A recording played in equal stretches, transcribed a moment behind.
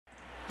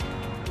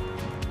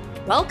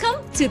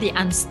Welcome to the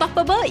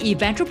Unstoppable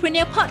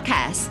Eventrepreneur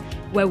Podcast,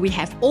 where we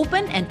have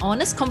open and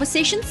honest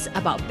conversations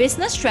about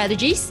business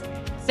strategies,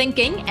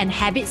 thinking, and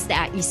habits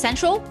that are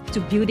essential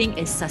to building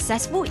a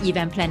successful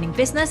event planning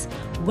business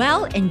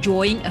while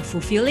enjoying a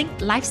fulfilling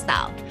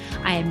lifestyle.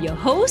 I am your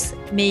host,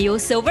 Mayo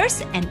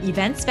Silvers, an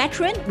events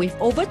veteran with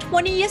over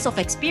 20 years of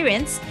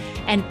experience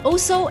and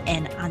also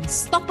an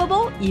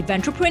unstoppable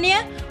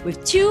eventrepreneur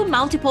with two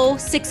multiple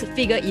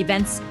six-figure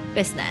events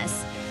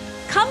business.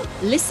 Come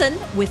listen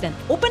with an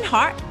open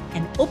heart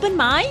and open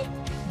mind.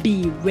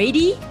 Be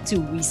ready to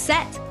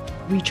reset,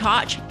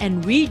 recharge,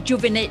 and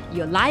rejuvenate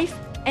your life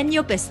and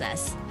your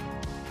business.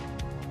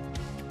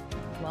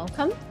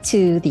 Welcome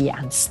to the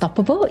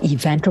Unstoppable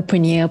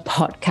Eventrepreneur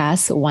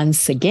Podcast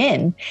once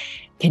again.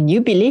 Can you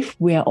believe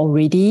we are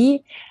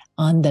already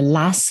on the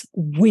last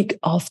week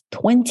of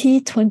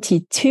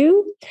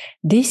 2022?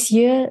 This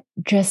year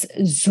just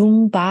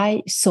zoomed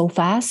by so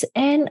fast,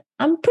 and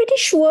I'm pretty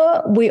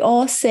sure we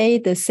all say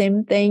the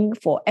same thing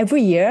for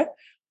every year,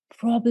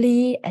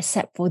 probably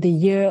except for the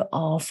year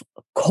of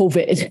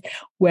COVID,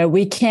 where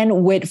we can't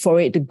wait for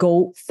it to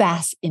go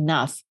fast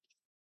enough.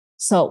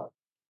 So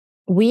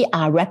we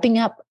are wrapping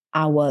up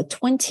our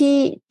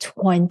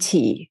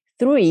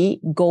 2023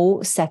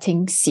 goal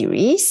setting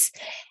series.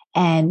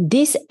 And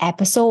this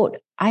episode,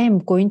 I am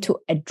going to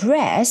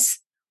address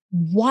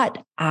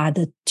what are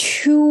the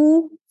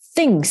two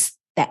things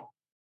that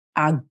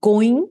are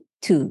going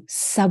to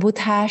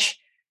sabotage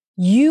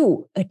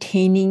you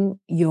attaining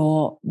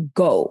your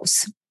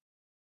goals.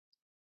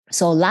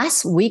 So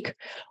last week,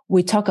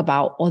 we talked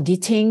about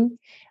auditing,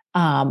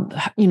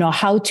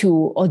 how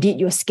to audit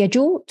your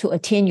schedule to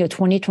attain your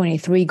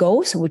 2023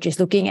 goals, which is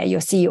looking at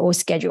your CEO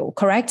schedule,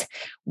 correct?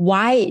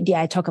 Why did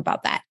I talk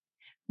about that?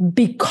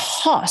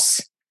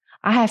 Because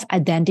I have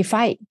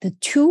identified the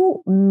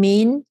two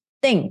main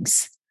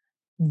things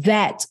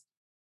that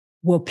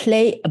will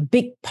play a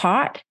big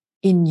part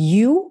in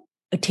you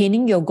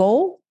attaining your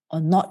goal or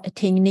not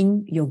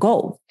attaining your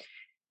goal.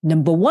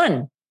 Number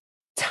one,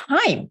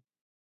 time.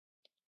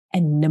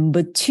 And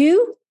number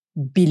two,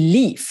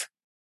 belief.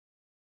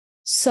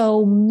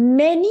 So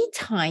many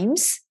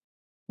times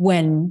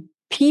when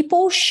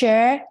people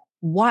share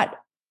what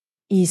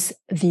is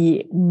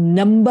the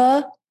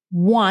number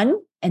one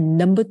and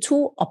number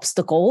two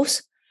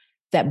obstacles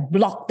that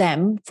block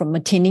them from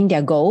attaining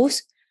their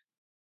goals,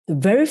 the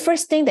very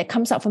first thing that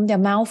comes out from their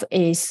mouth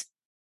is,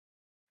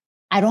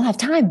 I don't have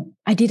time.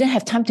 I didn't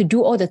have time to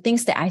do all the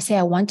things that I say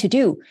I want to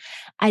do.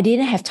 I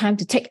didn't have time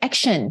to take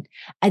action.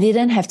 I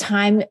didn't have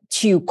time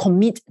to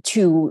commit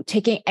to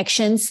taking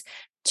actions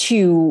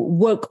to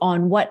work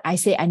on what I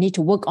say I need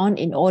to work on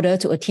in order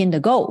to attain the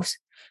goals.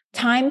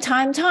 Time,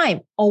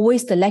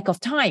 always the lack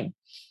of time.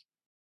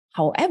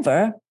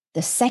 However,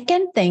 the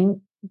second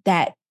thing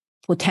that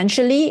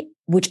potentially,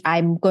 which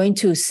I'm going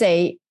to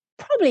say,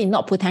 probably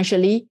not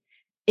potentially,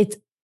 it's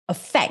a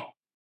fact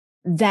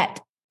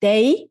that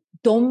they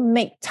don't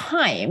make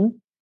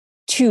time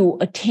to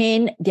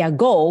attain their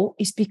goal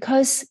is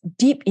because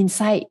deep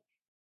inside,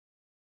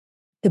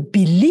 the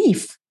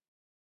belief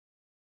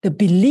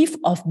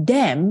of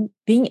them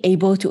being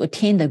able to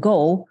attain the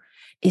goal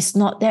is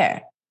not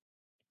there.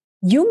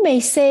 You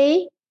may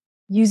say,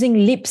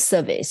 using lip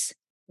service,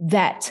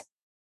 that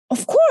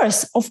of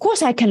course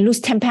I can lose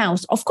 10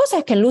 pounds. Of course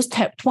I can lose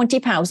 20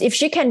 pounds. If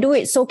she can do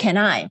it, so can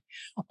I.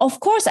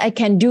 Of course I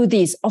can do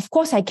this. Of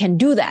course I can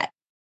do that,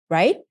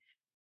 right?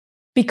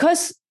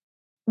 Because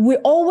we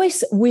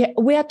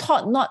are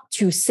taught not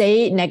to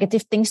say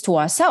negative things to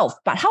ourselves.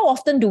 But how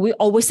often do we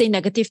always say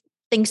negative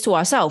things to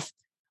ourselves?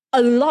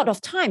 A lot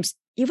of times,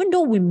 even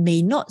though we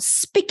may not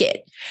speak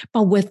it,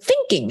 but we're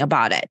thinking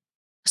about it.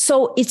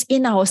 So it's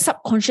in our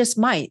subconscious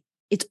mind.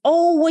 It's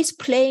always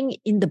playing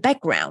in the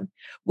background.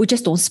 We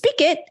just don't speak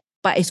it,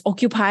 but it's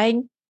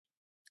occupying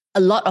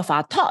a lot of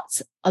our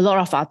thoughts, a lot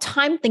of our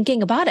time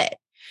thinking about it.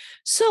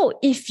 So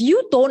if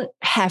you don't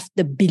have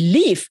the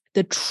belief,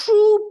 the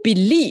true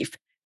belief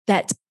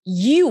that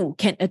you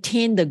can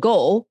attain the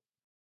goal,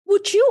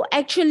 would you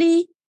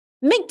actually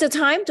make the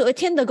time to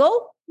attain the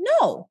goal?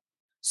 No.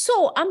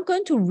 So I'm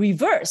going to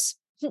reverse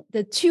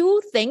the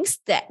two things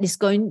that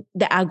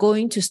are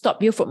going to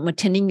stop you from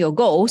attaining your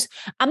goals.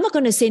 I'm not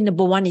going to say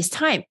number one is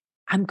time.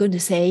 I'm going to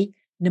say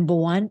number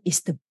one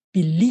is the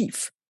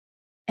belief,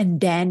 and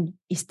then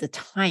is the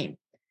time.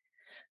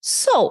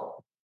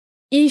 So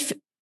if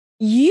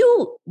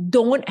you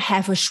don't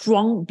have a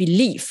strong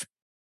belief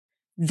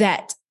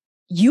that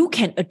you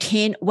can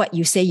attain what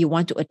you say you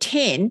want to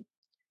attain,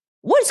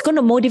 what is going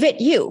to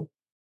motivate you?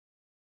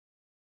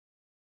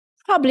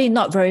 Probably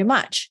not very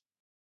much,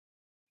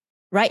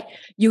 right?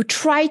 You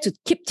try to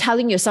keep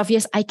telling yourself,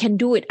 yes, I can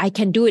do it. I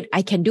can do it.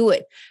 I can do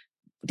it.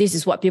 This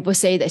is what people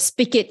say, that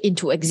speak it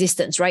into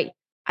existence, right?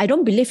 I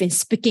don't believe in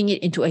speaking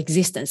it into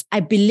existence. I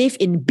believe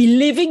in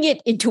believing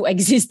it into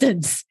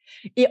existence.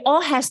 It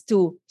all has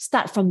to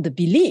start from the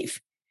belief.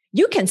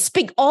 You can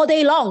speak all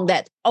day long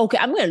that, okay,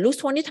 I'm going to lose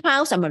 20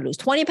 pounds. I'm going to lose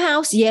 20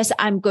 pounds. Yes,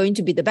 I'm going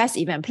to be the best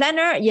event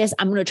planner. Yes,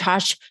 I'm going to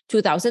charge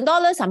 $2,000.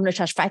 I'm going to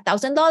charge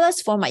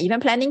 $5,000 for my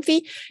event planning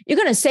fee. You're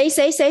going to say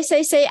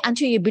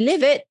until you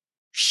believe it.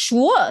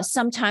 Sure,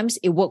 sometimes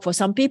it works for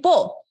some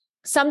people.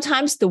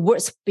 Sometimes the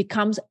words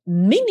becomes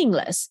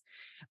meaningless.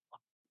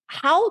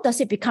 How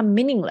does it become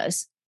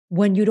meaningless?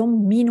 When you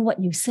don't mean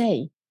what you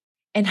say.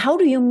 And how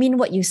do you mean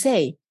what you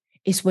say?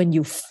 It's when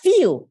you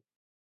feel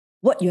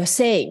what you're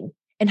saying.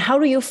 And how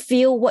do you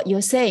feel what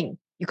you're saying?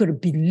 You got to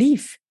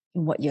believe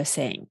in what you're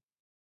saying.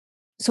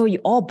 So it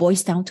all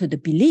boils down to the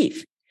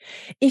belief.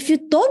 If you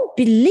don't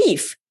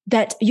believe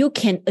that you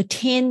can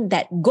attain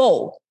that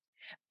goal,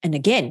 and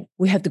again,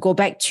 we have to go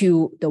back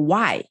to the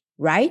why,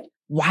 right?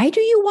 Why do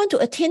you want to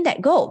attain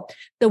that goal?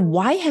 The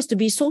why has to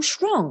be so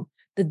strong.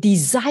 The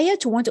desire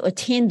to want to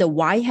attain the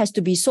why has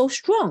to be so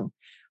strong.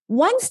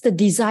 Once the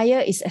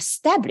desire is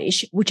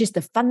established, which is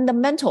the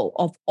fundamental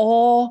of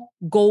all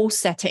goal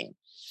setting,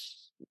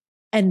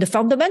 and the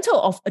fundamental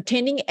of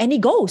attaining any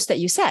goals that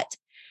you set.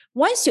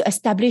 Once you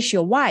establish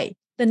your why,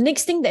 the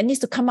next thing that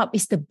needs to come up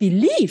is the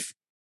belief.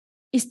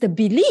 It's the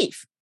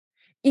belief.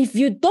 If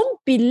you don't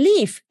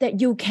believe that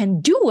you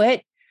can do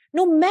it,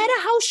 no matter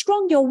how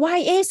strong your why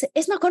is,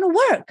 it's not going to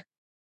work.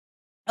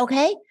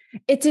 Okay?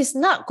 It is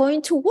not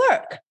going to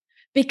work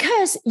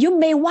because you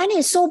may want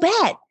it so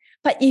bad.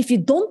 But if you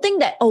don't think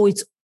that,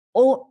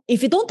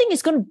 if you don't think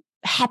it's going to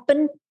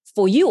happen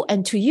for you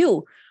and to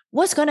you,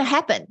 what's going to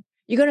happen?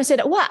 You're going to say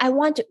that, well, I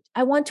want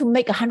to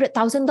make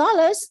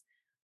 $100,000.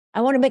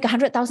 I want to make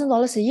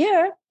 $100,000 a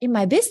year in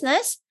my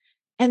business.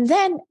 And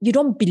then you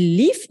don't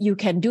believe you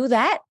can do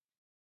that.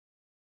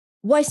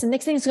 What is the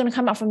next thing that's going to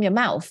come out from your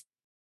mouth?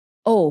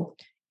 Oh,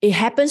 it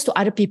happens to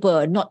other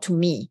people, not to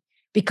me.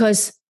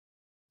 Because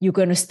you're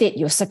going to state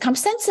your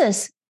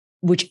circumstances,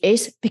 which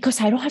is because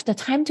I don't have the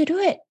time to do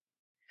it.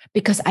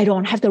 Because I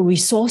don't have the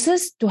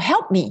resources to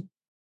help me.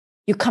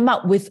 You come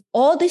up with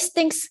all these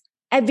things,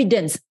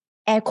 evidence,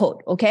 air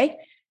quote, okay?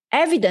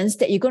 Evidence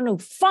that you're going to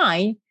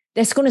find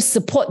that's going to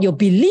support your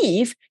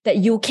belief that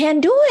you can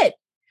do it.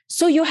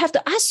 So you have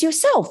to ask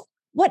yourself,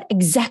 what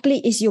exactly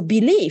is your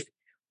belief?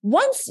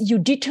 Once you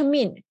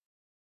determine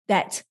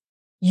that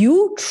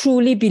you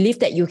truly believe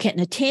that you can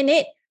attain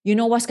it, you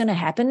know what's going to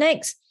happen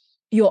next?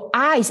 Your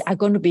eyes are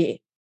going to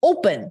be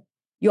open.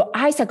 Your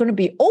eyes are going to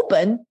be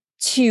open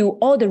to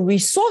all the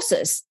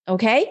resources,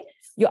 okay?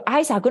 Your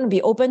eyes are going to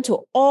be open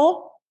to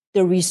all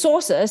the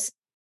resources,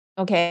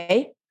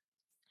 okay,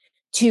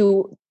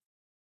 to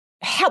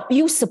help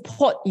you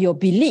support your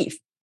belief.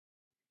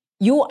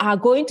 You are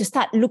going to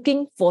start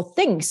looking for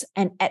things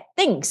and at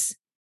things,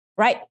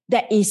 right,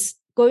 that is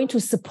going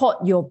to support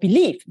your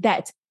belief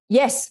that,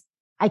 yes,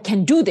 I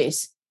can do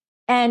this.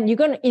 And you're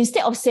going to,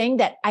 instead of saying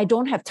that I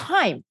don't have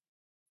time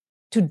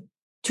to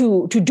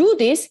do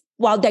this,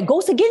 well, that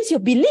goes against your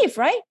belief,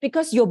 right?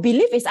 Because your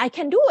belief is I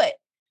can do it.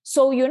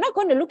 So you're not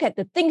going to look at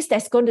the things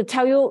that's going to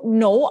tell you,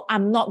 no,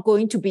 I'm not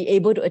going to be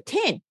able to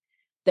attain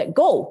that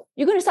goal.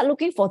 You're going to start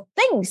looking for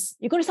things.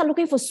 You're going to start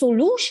looking for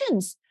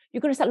solutions.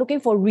 You're going to start looking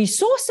for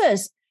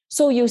resources.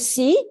 So you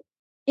see,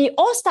 it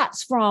all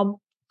starts from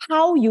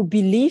how you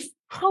believe,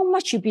 how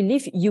much you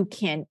believe you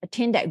can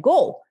attain that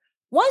goal.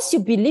 Once you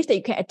believe that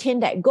you can attain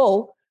that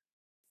goal,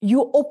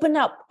 you open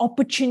up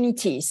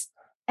opportunities.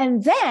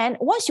 And then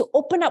once you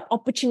open up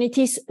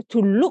opportunities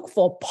to look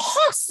for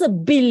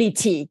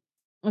possibility,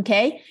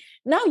 okay,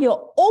 now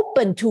you're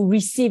open to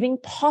receiving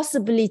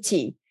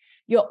possibility.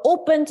 You're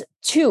open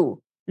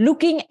to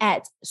looking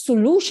at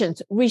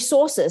solutions,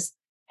 resources,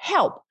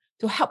 help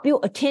to help you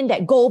attain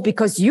that goal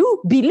because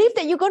you believe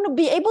that you're going to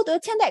be able to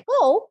attain that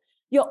goal.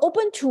 You're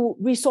open to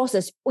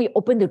resources. You're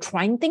open to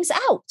trying things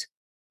out,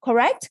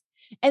 correct?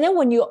 And then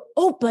when you're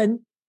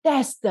open,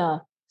 that's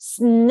the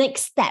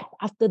next step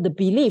after the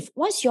belief.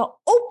 Once you're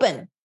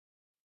open,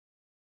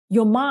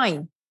 your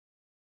mind,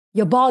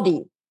 your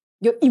body,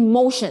 your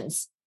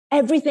emotions,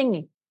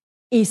 everything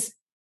is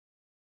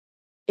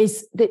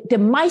the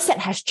mindset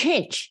has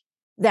changed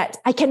that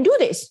I can do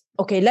this.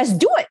 Okay, let's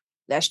do it.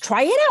 Let's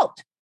try it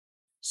out.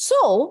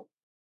 So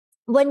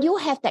when you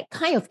have that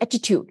kind of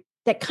attitude,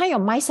 that kind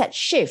of mindset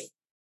shift,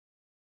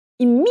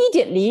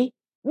 immediately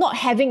not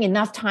having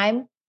enough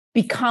time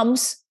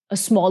becomes a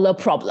smaller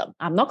problem.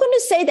 I'm not going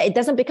to say that it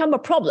doesn't become a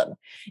problem.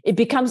 It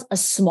becomes a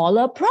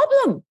smaller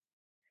problem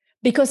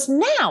because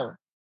now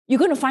you're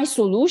going to find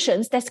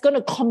solutions that's going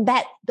to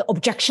combat the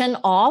objection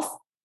of,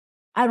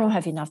 I don't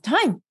have enough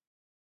time,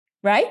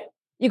 right?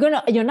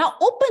 You're now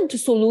open to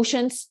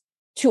solutions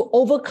to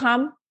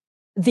overcome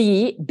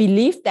the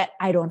belief that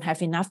I don't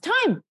have enough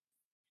time.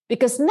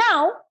 Because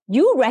now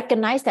you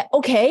recognize that,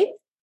 okay,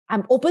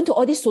 I'm open to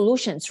all these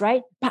solutions,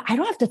 right? But I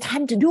don't have the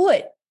time to do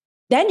it.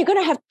 Then you're going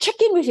to have to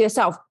check in with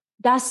yourself.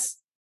 Does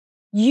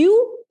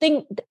you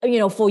think,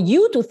 for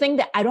you to think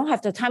that I don't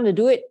have the time to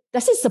do it,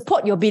 does it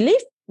support your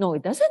belief? No,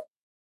 it doesn't.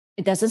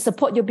 It doesn't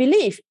support your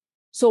belief.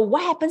 So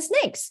what happens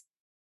next?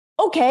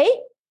 Okay,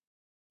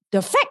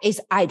 the fact is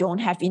I don't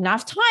have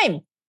enough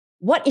time.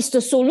 What is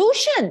the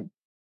solution?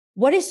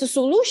 What is the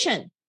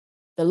solution?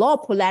 The law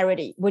of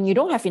polarity. When you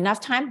don't have enough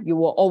time, you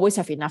will always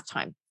have enough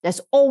time. There's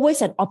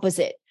always an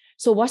opposite.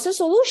 So what's the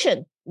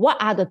solution? What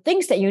are the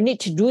things that you need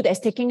to do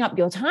that's taking up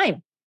your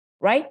time,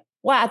 right?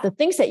 What are the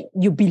things that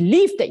you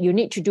believe that you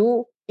need to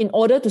do in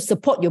order to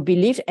support your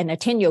belief and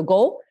attain your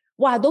goal?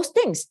 What are those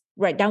things?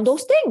 Write down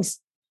those things.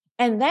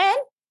 And then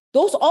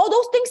all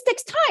those things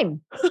takes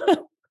time,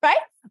 right?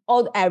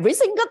 Every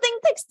single thing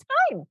takes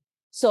time.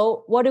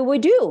 So what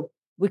do?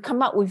 We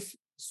come up with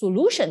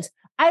solutions.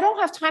 I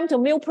don't have time to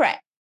meal prep.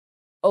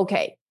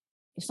 Okay.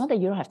 It's not that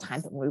you don't have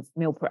time to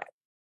meal prep.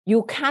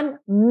 You can't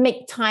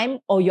make time,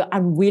 or you're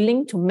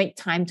unwilling to make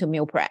time to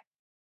meal prep.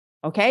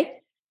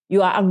 Okay?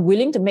 You are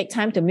unwilling to make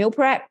time to meal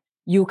prep.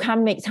 You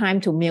can't make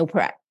time to meal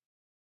prep.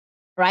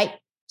 Right?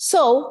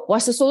 So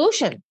what's the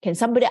solution? Can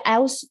somebody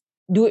else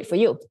do it for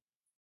you?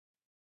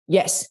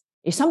 Yes.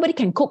 If somebody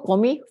can cook for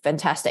me,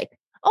 fantastic.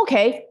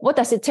 Okay. What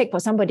does it take for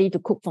somebody to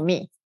cook for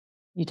me?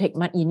 You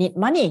need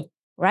money,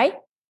 right?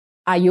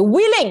 Are you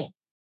willing?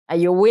 Are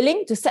you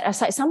willing to set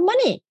aside some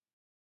money?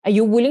 Are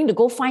you willing to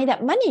go find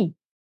that money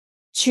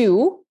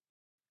to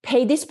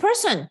pay this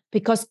person?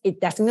 Because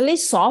it definitely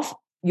solves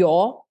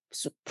your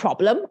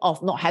problem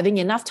of not having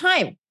enough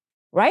time,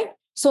 right?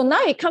 So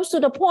now it comes to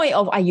the point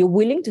of, are you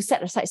willing to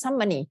set aside some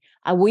money?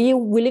 Are you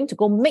willing to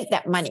go make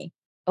that money?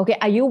 Okay,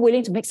 are you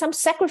willing to make some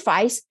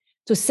sacrifice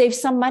to save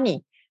some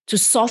money to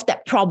solve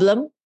that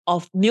problem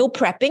of meal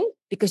prepping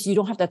because you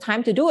don't have the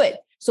time to do it?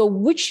 So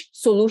which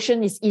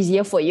solution is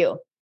easier for you?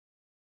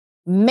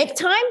 Make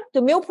time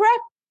to meal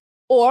prep,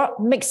 or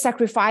make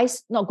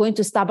sacrifice, not going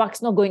to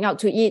Starbucks, not going out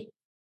to eat,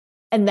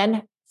 and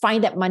then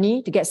find that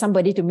money to get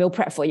somebody to meal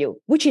prep for you?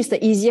 Which is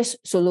the easiest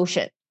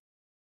solution?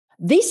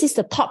 This is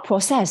the thought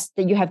process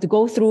that you have to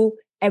go through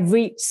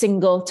every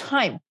single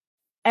time.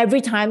 Every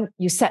time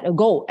you set a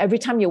goal, every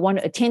time you want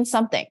to attain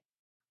something,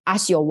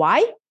 ask your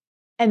why,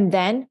 and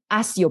then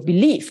ask your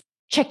belief.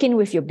 Check in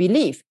with your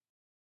belief,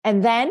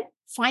 and then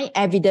find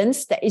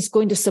evidence that is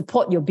going to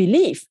support your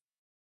belief.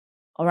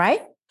 All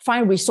right?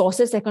 Find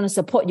resources that are going to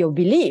support your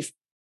belief.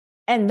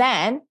 And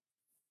then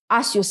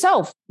ask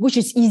yourself, which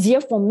is easier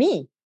for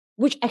me?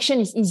 Which action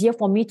is easier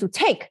for me to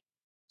take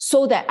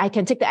so that I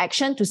can take the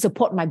action to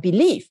support my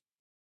belief?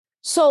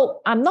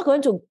 So I'm not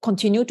going to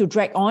continue to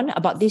drag on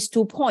about these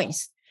 2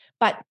 points,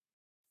 but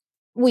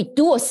we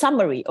do a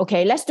summary.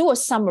 Okay, let's do a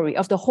summary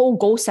of the whole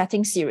goal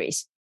setting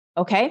series.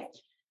 Okay.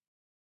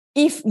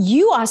 If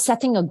you are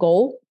setting a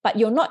goal, but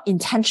you're not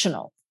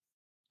intentional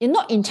in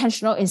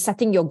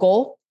setting your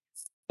goal,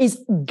 it's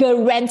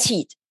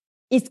guaranteed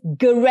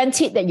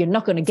that you're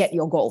not going to get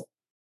your goal.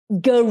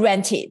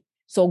 Guaranteed.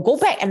 So go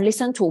back and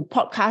listen to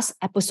podcast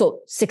episode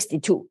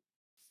 62.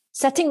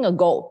 Setting a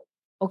goal.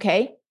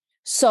 Okay.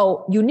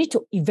 So you need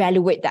to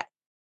evaluate that.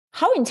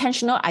 How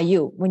intentional are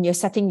you when you're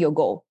setting your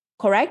goal?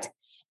 Correct?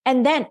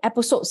 And then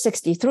episode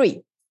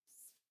 63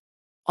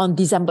 on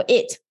December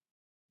 8th.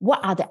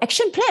 What are the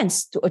action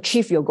plans to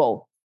achieve your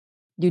goal?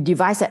 You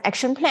devise an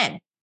action plan,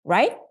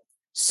 right?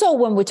 So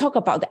when we talk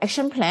about the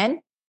action plan,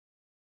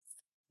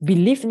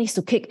 belief needs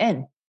to kick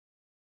in,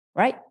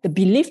 right? The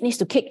belief needs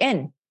to kick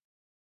in,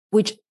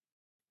 which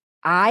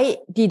I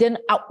didn't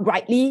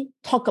outrightly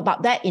talk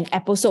about that in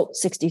episode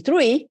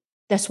 63.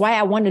 That's why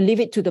I want to leave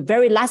it to the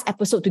very last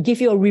episode to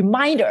give you a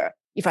reminder.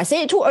 If I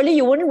say it too early,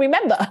 you wouldn't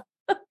remember.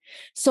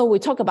 So we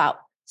talk about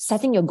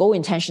setting your goal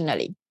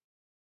intentionally.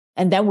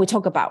 And then we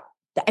talk about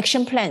the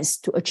action plans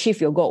to achieve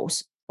your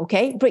goals.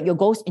 Okay? Break your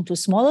goals into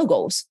smaller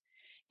goals,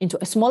 into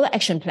a smaller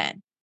action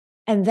plan.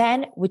 And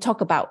then we talk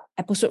about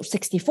episode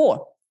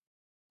 64,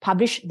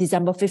 published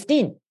December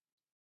 15.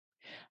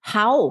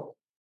 How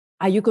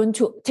are you going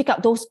to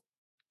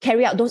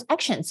carry out those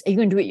actions? Are you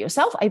going to do it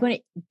yourself? Are you going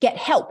to get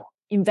help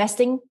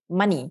investing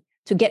money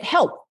to get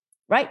help,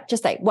 right?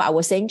 Just like what I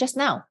was saying just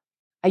now.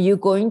 Are you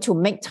going to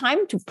make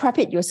time to prep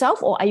it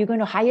yourself, or are you going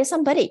to hire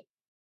somebody,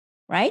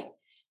 right?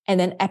 And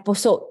then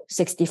episode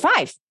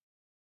 65,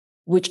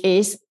 which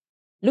is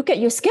look at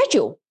your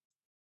schedule.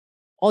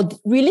 Or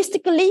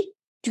realistically,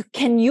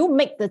 can you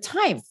make the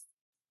time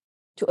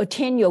to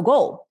attain your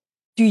goal?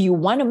 Do you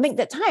want to make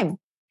that time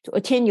to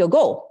attain your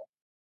goal?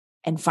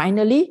 And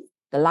finally,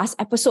 the last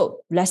episode,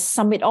 let's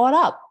sum it all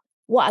up.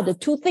 What are the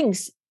 2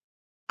 things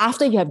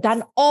after you have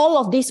done all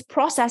of this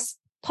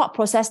thought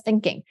process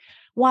thinking?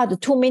 What are the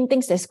 2 main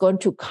things that's going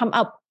to come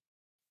up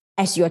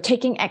as you're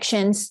taking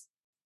actions,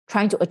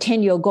 trying to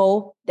attain your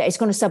goal that is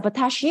going to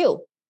sabotage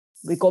you?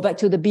 We go back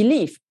to the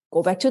belief,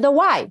 go back to the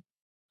why.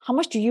 How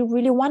much do you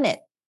really want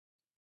it?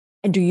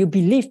 And do you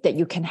believe that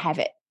you can have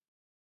it?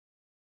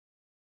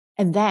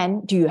 And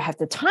then, do you have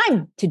the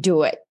time to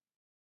do it?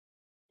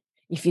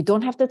 If you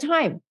don't have the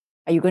time,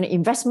 are you going to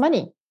invest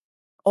money?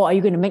 Or are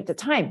you going to make the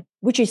time?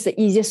 Which is the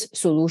easiest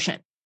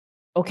solution?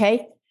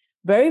 Okay?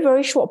 Very,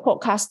 very short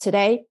podcast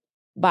today,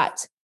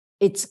 but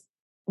it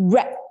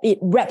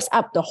wraps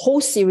up the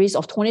whole series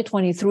of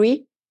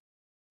 2023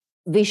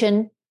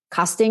 vision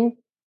casting,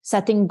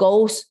 setting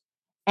goals,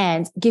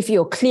 and give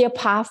you a clear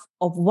path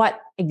of what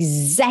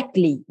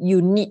exactly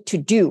you need to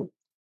do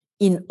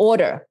in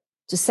order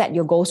to set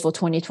your goals for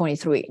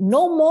 2023.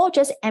 No more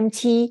just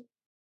empty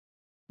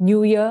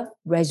New Year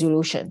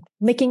resolution,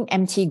 making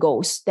empty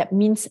goals that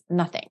means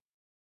nothing.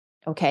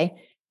 Okay.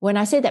 When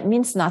I say that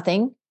means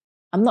nothing,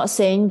 I'm not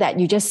saying that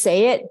you just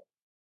say it.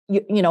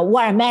 You know,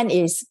 what I meant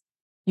is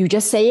you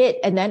just say it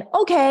and then,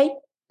 okay,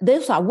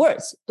 those are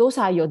words. Those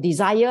are your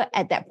desire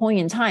at that point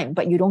in time,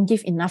 but you don't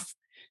give enough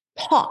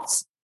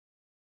thoughts.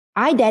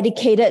 I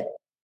dedicated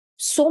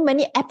so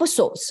many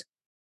episodes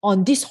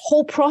on this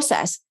whole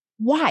process.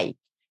 Why?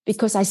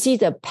 Because I see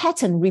the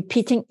pattern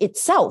repeating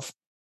itself.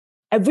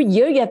 Every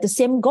year you have the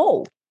same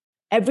goal.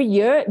 Every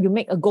year you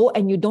make a goal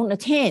and you don't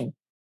attain,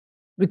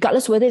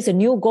 regardless whether it's a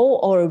new goal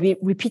or a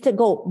repeated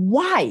goal.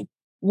 Why?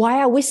 Why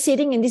are we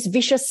sitting in this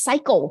vicious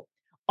cycle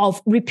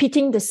of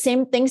repeating the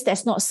same things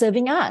that's not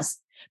serving us?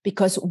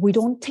 Because we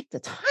don't take the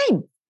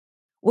time.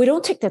 We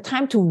don't take the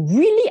time to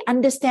really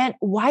understand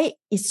why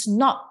it's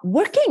not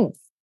working.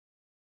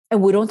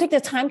 And we don't take the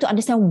time to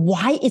understand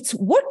why it's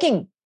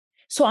working.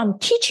 So I'm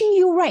teaching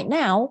you right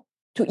now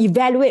to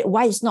evaluate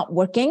why it's not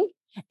working.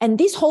 And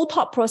this whole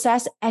thought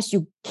process, as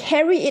you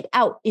carry it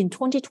out in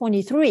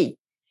 2023,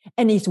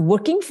 and it's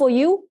working for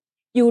you,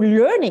 you're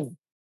learning.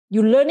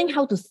 You're learning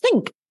how to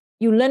think.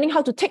 You're learning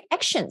how to take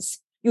actions.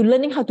 You're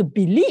learning how to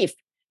believe.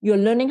 You're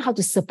learning how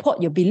to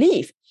support your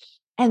belief.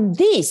 And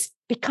this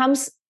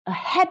becomes a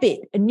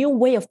habit, a new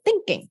way of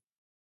thinking.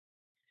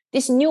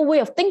 This new way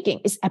of thinking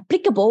is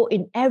applicable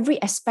in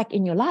every aspect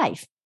in your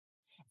life.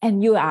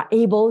 And you are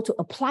able to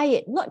apply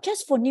it, not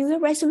just for New Year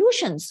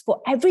resolutions,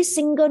 for every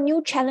single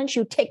new challenge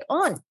you take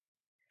on.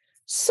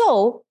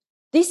 So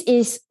this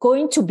is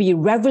going to be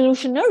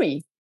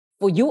revolutionary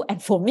for you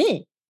and for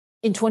me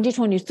in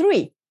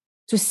 2023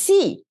 to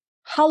see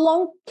how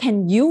long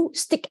can you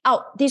stick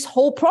out this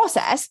whole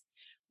process,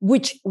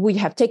 which we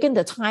have taken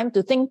the time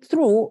to think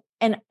through.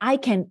 And I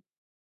can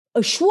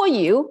assure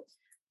you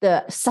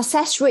the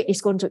success rate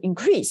is going to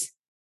increase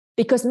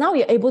because now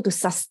you're able to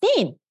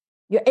sustain.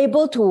 You're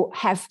able to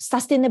have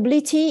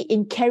sustainability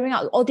in carrying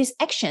out all these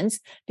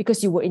actions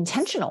because you were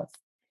intentional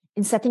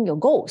in setting your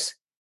goals.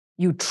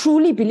 You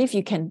truly believe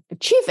you can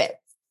achieve it.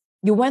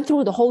 You went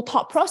through the whole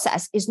thought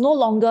process. It's no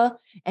longer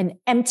an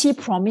empty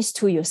promise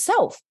to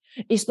yourself.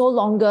 It's no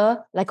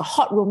longer like a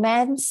hot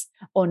romance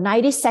or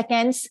 90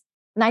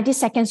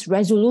 seconds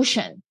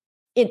resolution.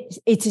 It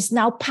is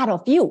now part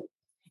of you.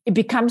 It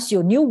becomes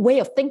your new way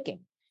of thinking.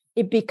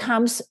 It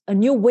becomes a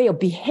new way of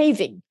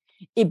behaving.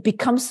 It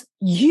becomes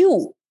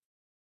you.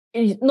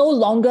 It no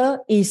longer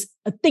is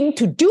a thing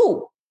to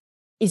do.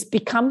 It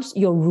becomes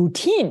your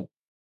routine.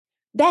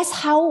 That's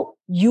how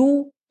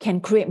you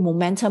can create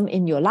momentum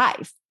in your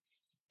life.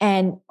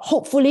 And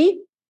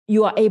hopefully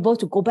you are able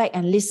to go back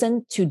and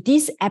listen to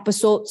these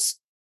episodes,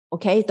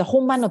 okay, the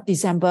whole month of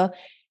December,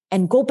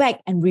 and go back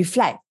and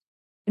reflect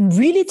and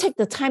really take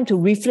the time to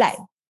reflect.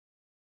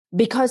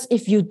 Because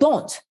if you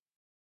don't,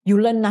 you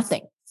learn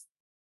nothing.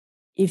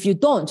 If you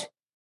don't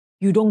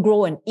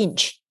grow an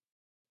inch.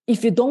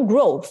 If you don't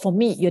grow, for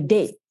me, you're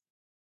dead.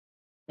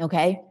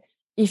 Okay?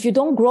 If you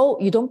don't grow,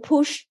 you don't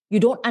push, you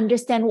don't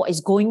understand what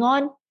is going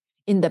on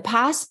in the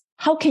past,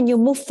 how can you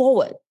move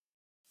forward?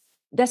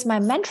 That's my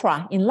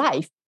mantra in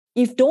life.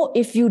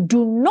 If you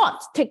do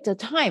not take the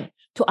time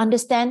to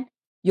understand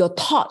your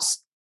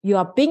thoughts, you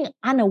are being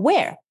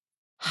unaware.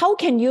 How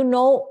can you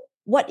know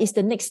what is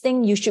the next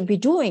thing you should be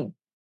doing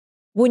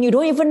when you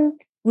don't even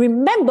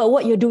remember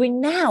what you're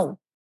doing now?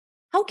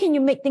 How can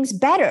you make things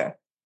better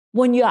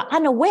when you are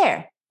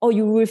unaware or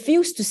you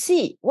refuse to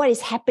see what is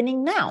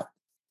happening now?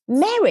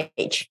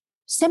 Marriage,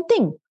 same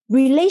thing.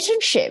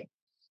 Relationship.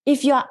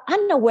 If you are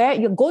unaware,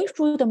 you're going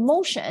through the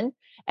motion.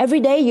 Every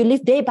day you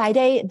live day by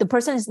day, the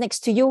person is next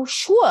to you,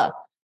 sure.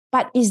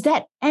 But is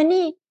that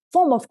any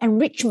form of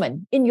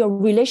enrichment in your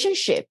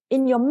relationship,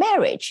 in your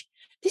marriage?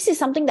 This is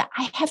something that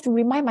I have to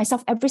remind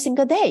myself every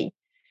single day.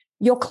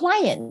 Your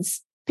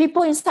clients,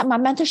 people inside my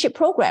mentorship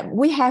program,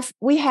 we have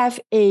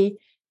a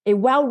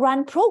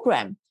well-run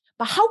program.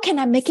 But how can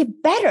I make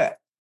it better?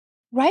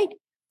 Right?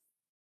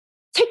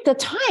 Take the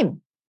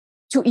time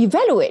to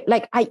evaluate.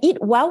 Like, I eat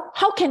well,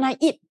 how can I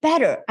eat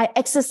better? I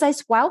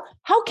exercise well,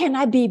 how can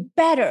I be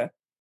better?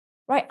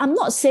 Right? I'm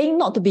not saying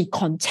not to be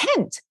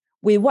content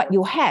with what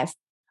you have.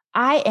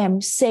 I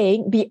am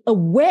saying be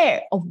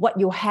aware of what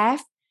you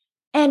have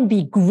and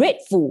be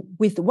grateful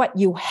with what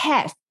you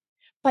have.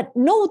 But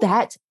know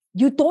that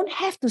you don't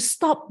have to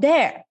stop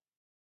there.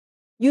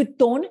 You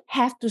don't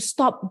have to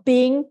stop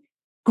being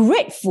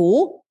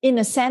grateful in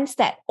a sense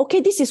that,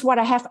 okay, this is what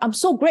I have. I'm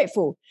so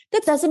grateful.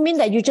 That doesn't mean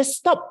that you just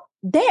stop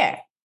there.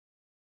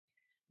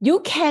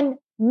 You can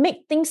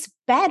make things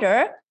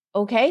better,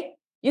 okay?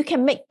 You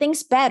can make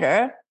things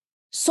better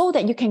so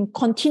that you can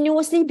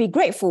continuously be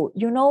grateful.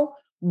 You know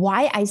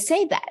why I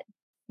say that?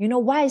 You know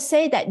why I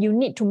say that you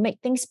need to make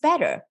things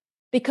better?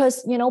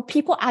 Because,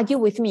 people argue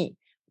with me.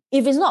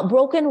 If it's not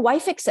broken, why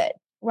fix it,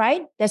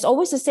 right? There's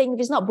always a saying, if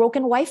it's not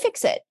broken, why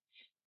fix it?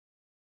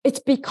 It's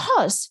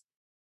because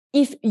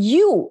if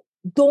you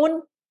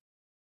don't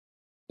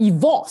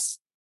evolve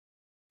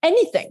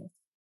anything,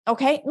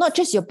 okay, not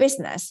just your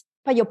business,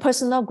 but your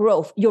personal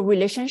growth, your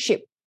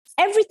relationship,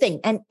 everything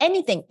and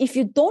anything, if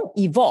you don't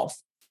evolve,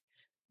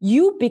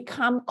 you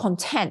become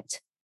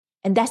content.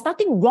 And there's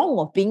nothing wrong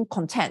with being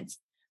content.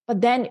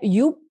 But then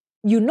you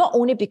not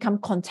only become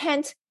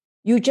content,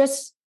 you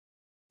just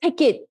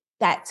take it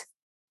that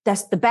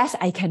that's the best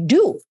I can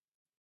do.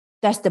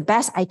 That's the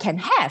best I can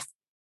have.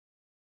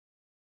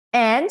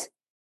 And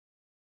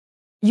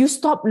you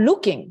stop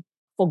looking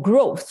for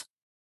growth.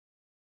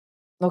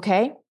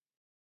 Okay?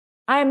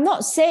 I'm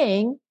not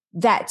saying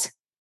that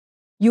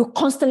you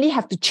constantly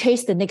have to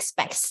chase the next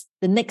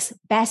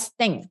best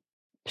thing.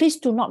 Please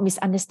do not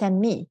misunderstand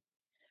me.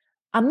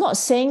 I'm not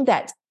saying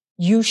that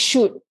you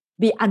should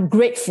be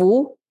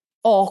ungrateful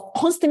or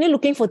constantly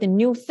looking for the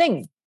new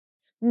thing.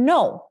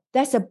 No,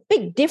 there's a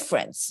big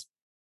difference.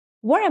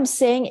 What I'm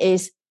saying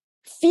is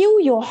fill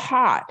your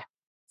heart,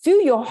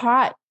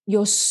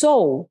 your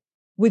soul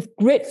with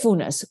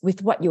gratefulness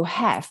with what you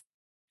have.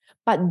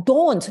 But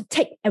don't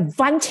take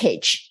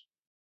advantage.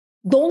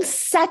 Don't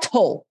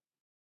settle.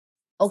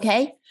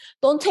 Okay?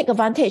 Don't take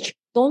advantage.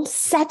 Don't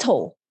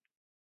settle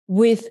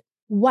with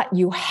what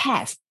you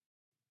have.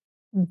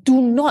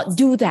 Do not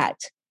do that.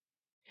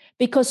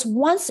 Because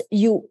once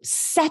you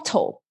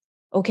settle,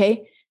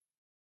 okay,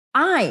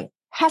 I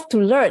have to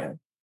learn.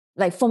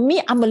 Like for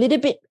me, I'm a little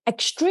bit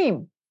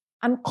extreme.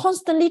 I'm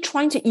constantly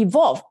trying to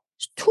evolve.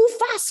 It's too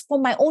fast for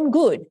my own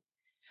good.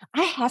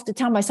 I have to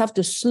tell myself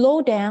to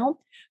slow down,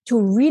 to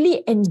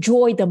really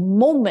enjoy the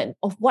moment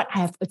of what I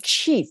have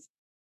achieved.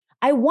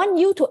 I want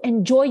you to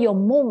enjoy your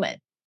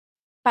moment.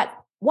 But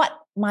what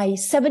my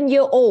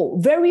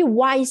 7-year-old, very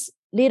wise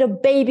little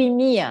baby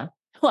Mia,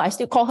 I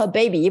still call her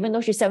baby, even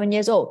though she's 7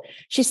 years old,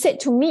 she said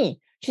to me,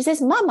 she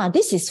says, Mama,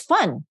 this is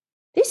fun.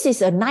 This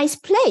is a nice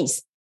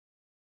place.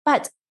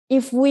 But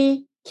if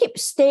we keep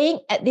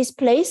staying at this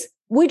place,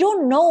 we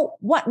don't know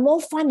what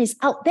more fun is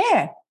out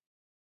there.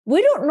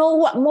 We don't know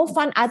what more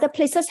fun other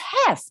places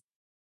have.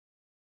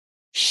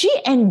 She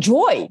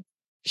enjoyed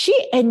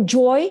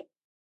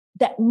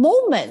that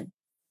moment.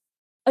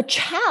 A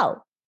child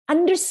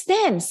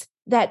understands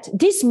that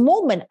this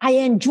moment I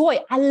enjoy,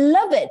 I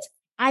love it,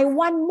 I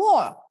want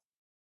more.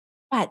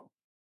 But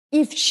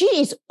if she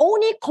is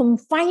only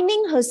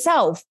confining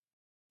herself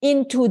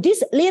into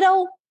this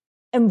little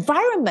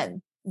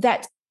environment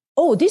that,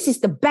 oh, this is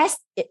the best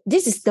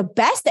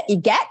that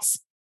it gets,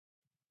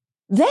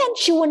 then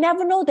she will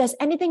never know there's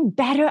anything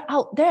better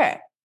out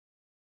there.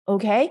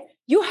 Okay?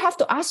 You have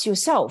to ask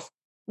yourself,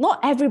 not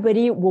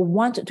everybody will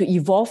want to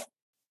evolve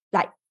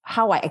like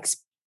how I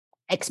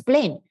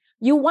explain.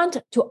 You want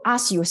to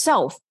ask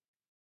yourself,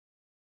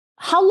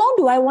 how long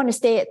do I want to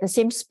stay at the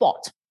same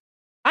spot?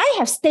 I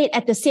have stayed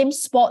at the same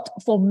spot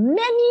for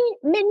many,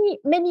 many,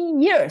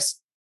 many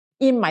years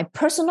in my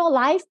personal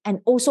life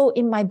and also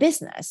in my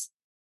business.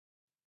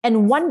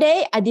 And one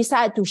day I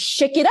decided to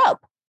shake it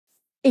up.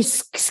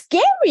 It's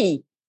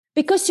scary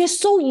because you're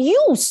so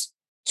used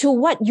to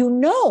what you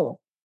know.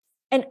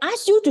 And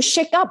ask you to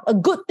shake up a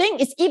good thing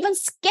is even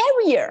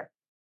scarier.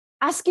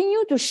 Asking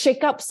you to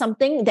shake up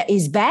something that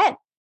is bad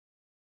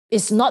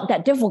is not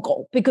that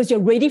difficult because you're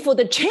ready for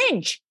the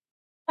change.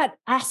 But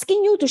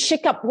asking you to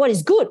shake up what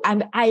is good,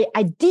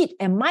 I did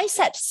a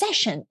mindset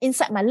session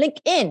inside my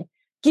LinkedIn,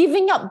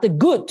 giving up the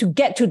good to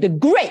get to the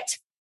great,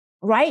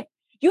 right?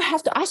 You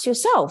have to ask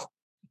yourself,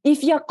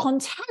 if you're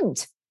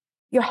content,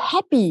 you're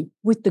happy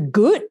with the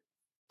good,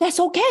 that's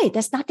okay.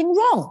 There's nothing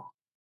wrong.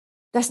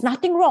 There's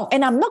nothing wrong.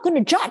 And I'm not going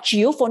to judge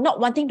you for not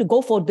wanting to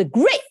go for the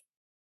great.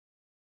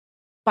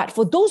 But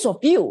for those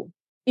of you,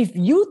 if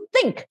you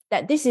think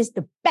that this is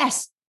the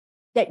best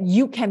that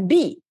you can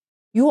be,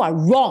 you are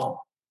wrong.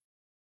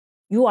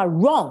 You are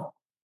wrong.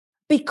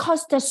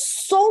 Because there's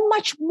so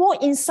much more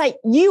inside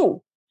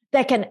you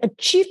that can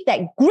achieve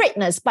that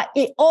greatness, but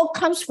it all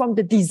comes from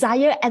the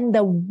desire and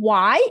the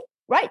why,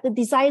 right? The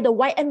desire, the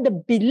why, and the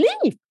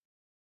belief.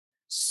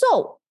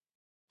 So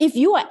if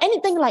you are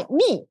anything like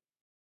me,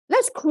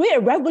 let's create a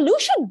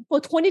revolution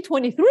for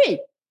 2023.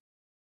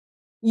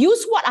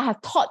 Use what I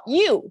have taught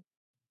you.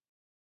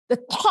 The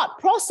thought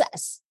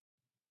process.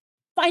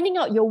 Finding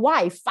out your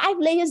why, 5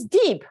 layers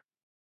deep.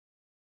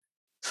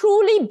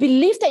 Truly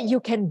believe that you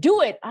can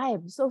do it. I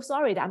am so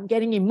sorry that I'm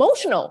getting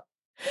emotional.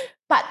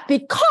 But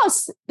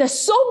because there's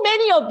so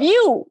many of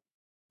you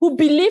who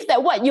believe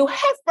that what you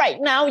have right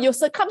now, your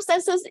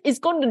circumstances is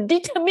going to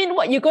determine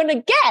what you're going to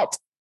get.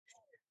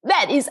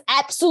 That is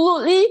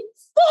absolutely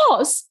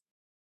false.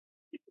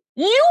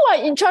 You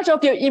are in charge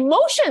of your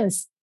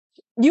emotions.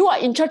 You are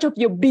in charge of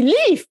your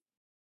belief.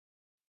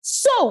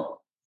 So,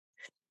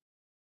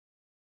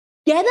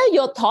 gather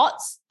your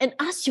thoughts and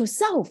ask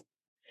yourself,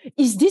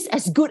 is this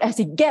as good as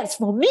it gets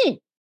for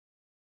me?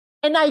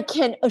 And I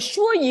can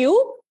assure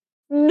you,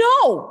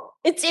 no,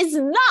 it is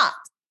not.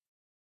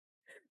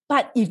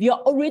 But if you're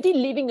already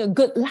living a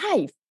good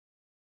life,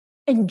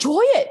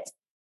 enjoy it.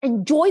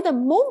 Enjoy the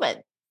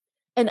moment.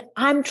 And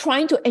I'm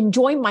trying to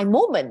enjoy my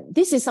moment.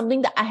 This is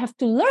something that I have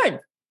to learn.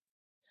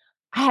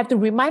 I have to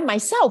remind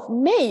myself,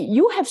 May,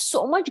 you have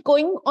so much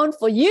going on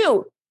for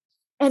you.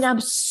 And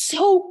I'm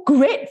so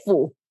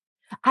grateful.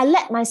 I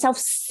let myself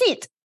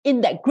sit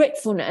in that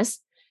gratefulness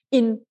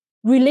in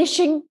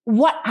relishing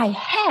what I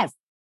have.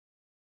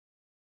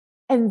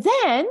 And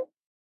then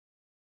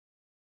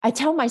I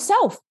tell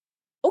myself,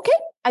 okay,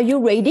 are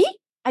you ready?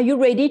 Are you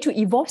ready to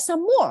evolve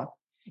some more?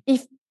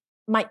 If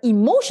my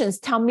emotions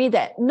tell me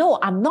that, no,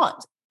 I'm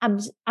not, I'm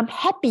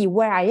happy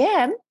where I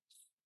am,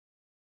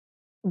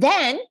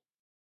 then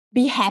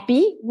be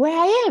happy where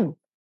I am.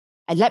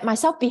 I let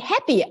myself be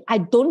happy. I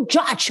don't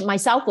judge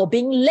myself for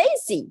being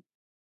lazy.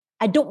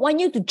 I don't want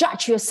you to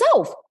judge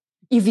yourself.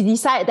 If you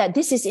decide that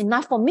this is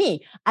enough for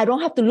me, I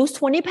don't have to lose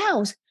 20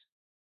 pounds.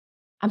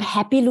 I'm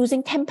happy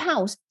losing 10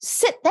 pounds.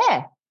 Sit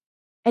there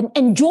and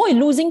enjoy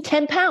losing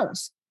 10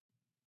 pounds.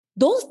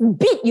 Don't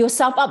beat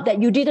yourself up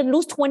that you didn't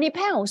lose 20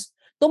 pounds.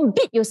 Don't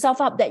beat yourself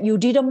up that you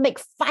didn't make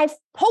 5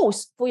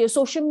 posts for your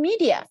social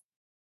media.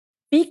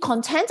 Be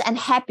content and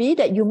happy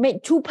that you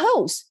made 2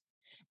 posts.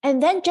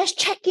 And then just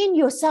check in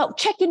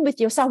with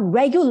yourself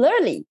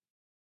regularly.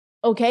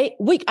 Okay,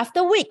 week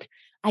after week.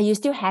 Are you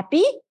still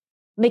happy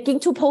making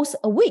 2 posts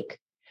a week?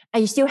 Are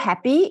you still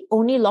happy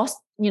only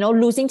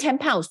losing 10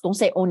 pounds? Don't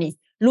say only,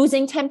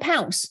 losing 10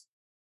 pounds.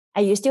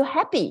 Are you still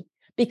happy?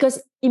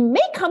 Because it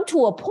may come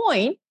to a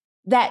point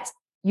that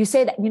you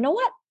say that, you know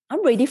what?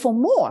 I'm ready for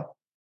more.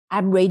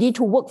 I'm ready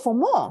to work for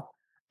more.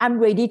 I'm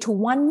ready to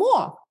want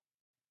more.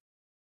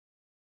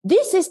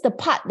 This is the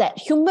part that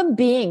human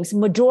beings,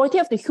 majority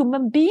of the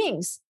human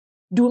beings,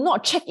 do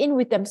not check in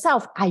with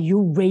themselves. Are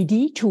you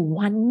ready to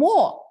want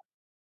more?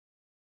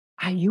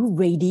 Are you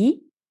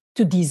ready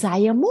to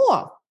desire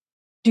more?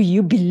 Do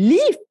you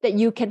believe that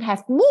you can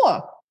have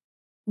more?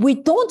 We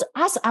don't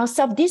ask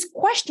ourselves these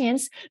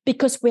questions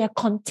because we are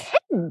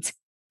content.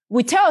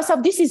 We tell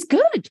ourselves, this is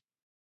good.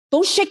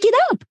 Don't shake it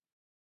up.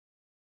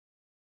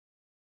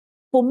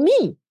 For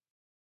me,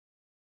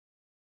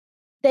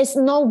 there's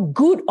no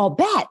good or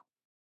bad.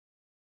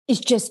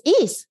 It just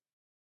is.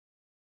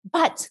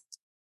 But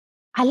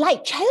I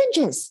like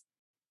challenges.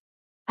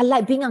 I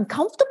like being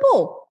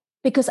uncomfortable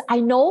because I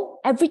know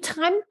every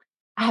time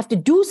I have to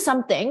do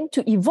something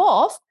to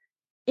evolve,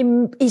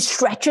 it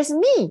stretches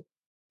me.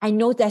 I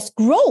know there's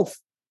growth.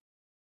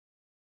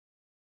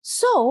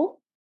 So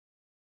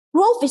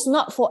growth is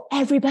not for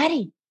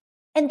everybody.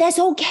 And that's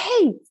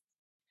okay.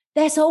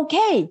 That's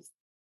okay.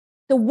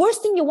 The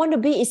worst thing you want to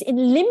be is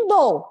in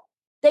limbo,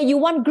 that you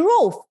want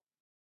growth,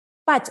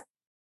 but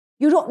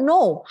you don't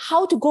know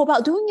how to go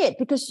about doing it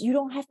because you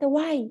don't have the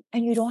why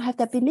and you don't have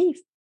that belief.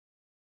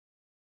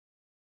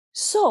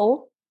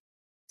 So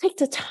take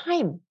the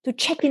time to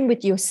check in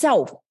with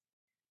yourself.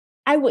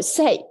 I would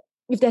say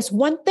if there's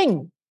one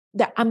thing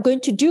that I'm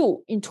going to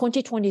do in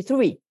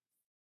 2023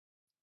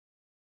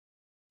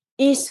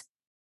 is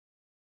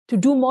to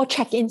do more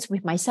check-ins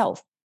with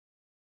myself,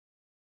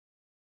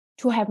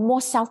 to have more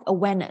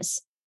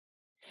self-awareness,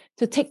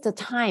 to take the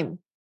time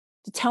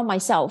to tell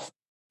myself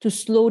to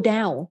slow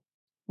down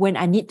when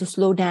I need to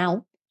slow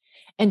down,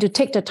 and to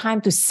take the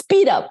time to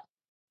speed up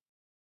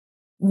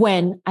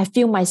when I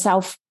feel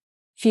myself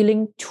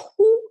feeling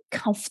too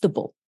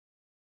comfortable.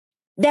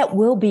 That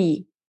will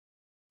be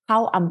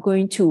how I'm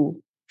going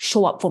to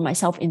show up for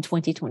myself in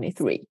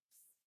 2023.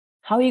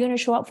 How are you going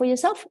to show up for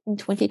yourself in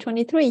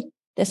 2023?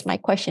 That's my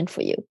question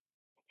for you.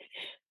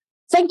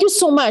 Thank you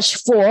so much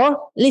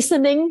for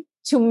listening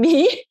to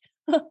me.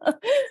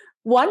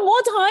 One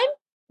more time,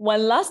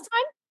 one last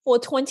time for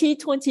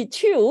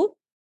 2022.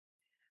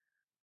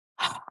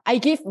 I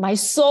give my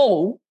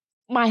soul,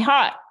 my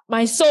heart,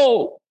 my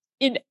soul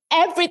in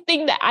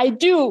everything that I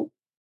do,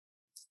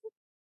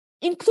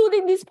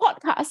 including this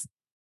podcast.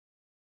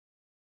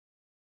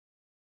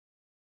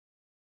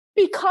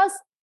 Because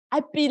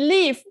I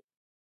believe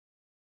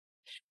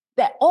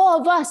that all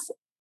of us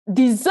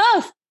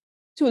deserve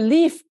to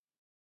live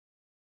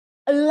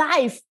a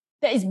life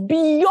that is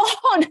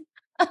beyond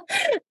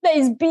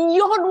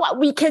what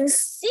we can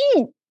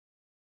see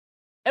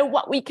and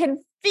what we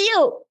can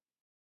feel.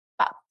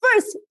 But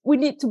first, we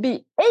need to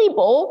be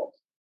able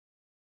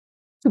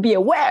to be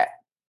aware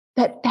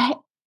that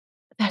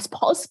there's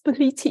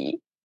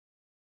possibility.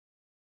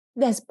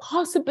 There's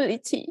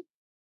possibility.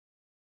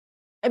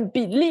 And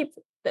believe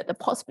that the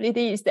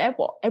possibility is there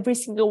for every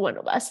single one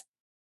of us.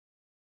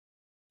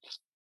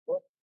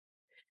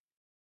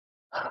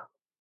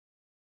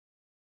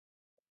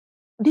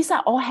 These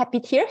are all happy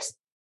tears.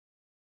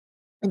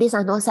 These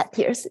are not sad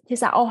tears.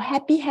 These are all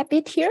happy,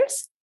 happy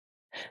tears.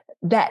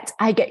 That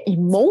I get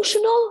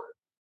emotional.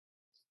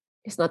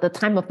 It's not the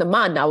time of the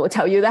month, I will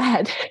tell you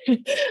that.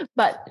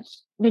 But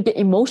I get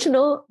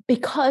emotional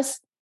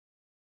because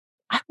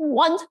I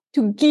want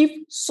to give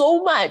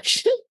so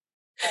much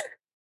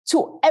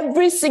to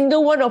every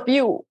single one of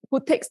you who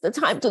takes the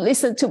time to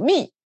listen to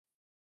me,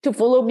 to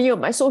follow me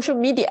on my social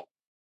media.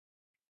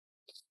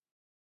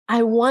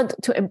 I want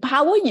to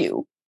empower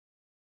you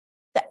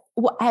that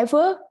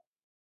whatever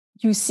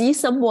you see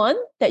someone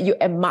that you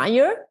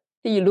admire,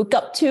 that you look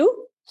up to,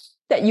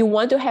 that you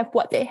want to have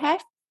what they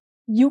have,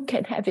 you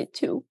can have it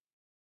too.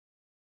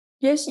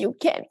 Yes, you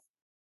can.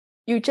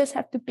 You just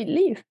have to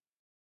believe.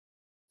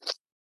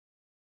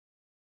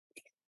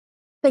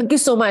 Thank you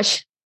so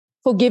much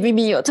for giving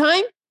me your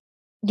time,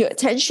 your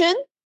attention,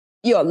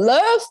 your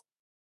love,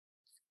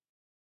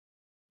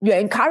 your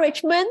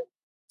encouragement.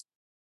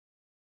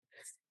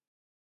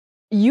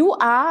 You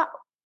are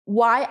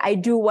why I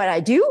do what I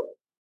do,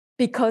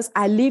 because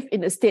I live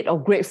in a state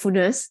of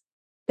gratefulness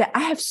that I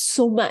have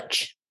so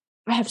much.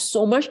 I have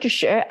so much to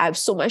share. I have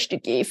so much to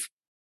give.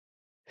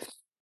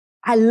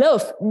 I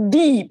love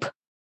deep.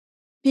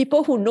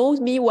 People who know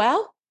me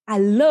well, I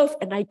love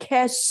and I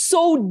care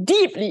so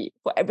deeply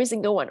for every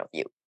single one of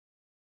you.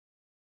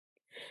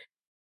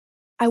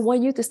 I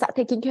want you to start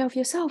taking care of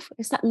yourself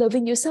and start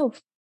loving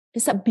yourself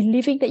and start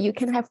believing that you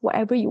can have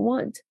whatever you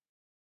want.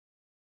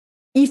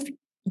 If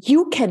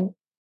you can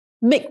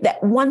make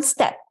that one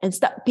step and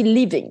start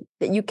believing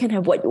that you can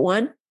have what you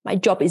want, my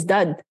job is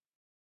done.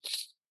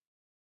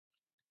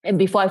 And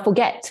before I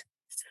forget,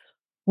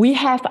 we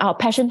have our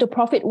Passion to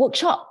Profit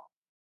workshop,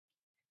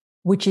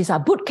 which is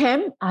our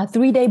bootcamp, our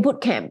 3-day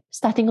bootcamp,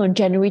 starting on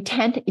January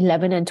 10th,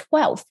 11th, and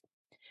 12th,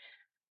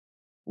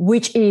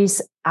 which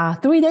is our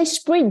 3-day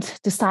sprint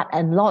to start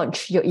and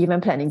launch your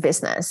event planning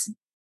business.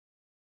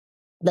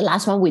 The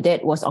last one we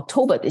did was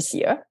October this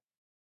year.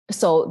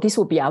 So this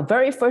will be our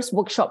very first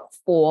workshop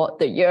for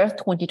the year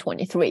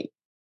 2023.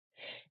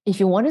 If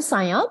you want to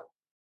sign up,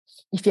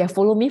 if you have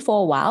followed me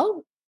for a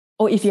while,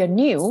 or if you're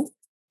new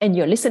and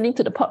you're listening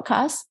to the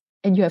podcast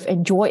and you have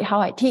enjoyed how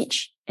I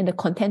teach and the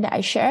content that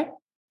I share,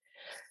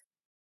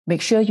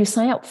 make sure you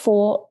sign up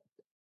for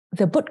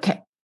the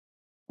bootcamp.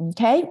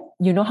 Okay?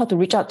 You know how to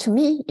reach out to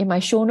me in my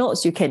show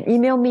notes. You can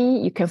email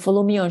me. You can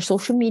follow me on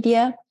social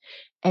media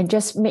and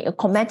just make a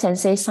comment and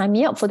say, sign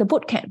me up for the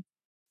bootcamp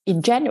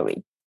in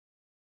January.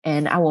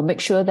 And I will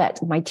make sure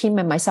that my team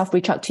and myself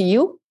reach out to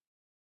you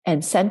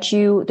and send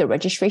you the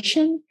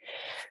registration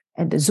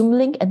and the Zoom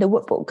link and the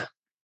workbook.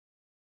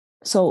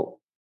 So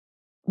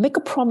make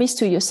a promise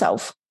to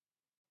yourself,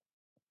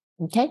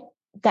 okay,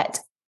 that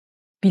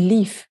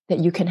believe that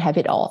you can have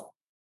it all.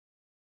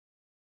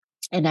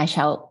 And I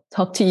shall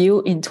talk to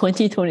you in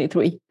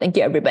 2023. Thank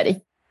you,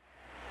 everybody.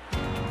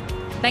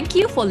 Thank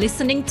you for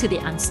listening to the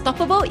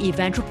Unstoppable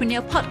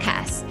Eventrepreneur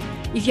podcast.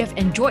 If you have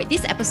enjoyed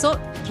this episode,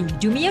 can you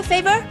do me a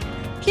favor?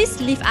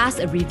 Please leave us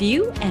a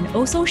review and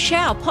also share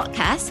our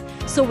podcast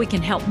so we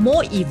can help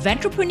more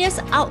eventrepreneurs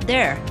out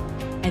there.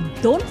 And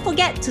don't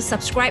forget to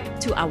subscribe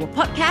to our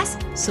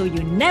podcast so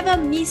you never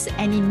miss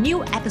any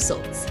new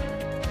episodes.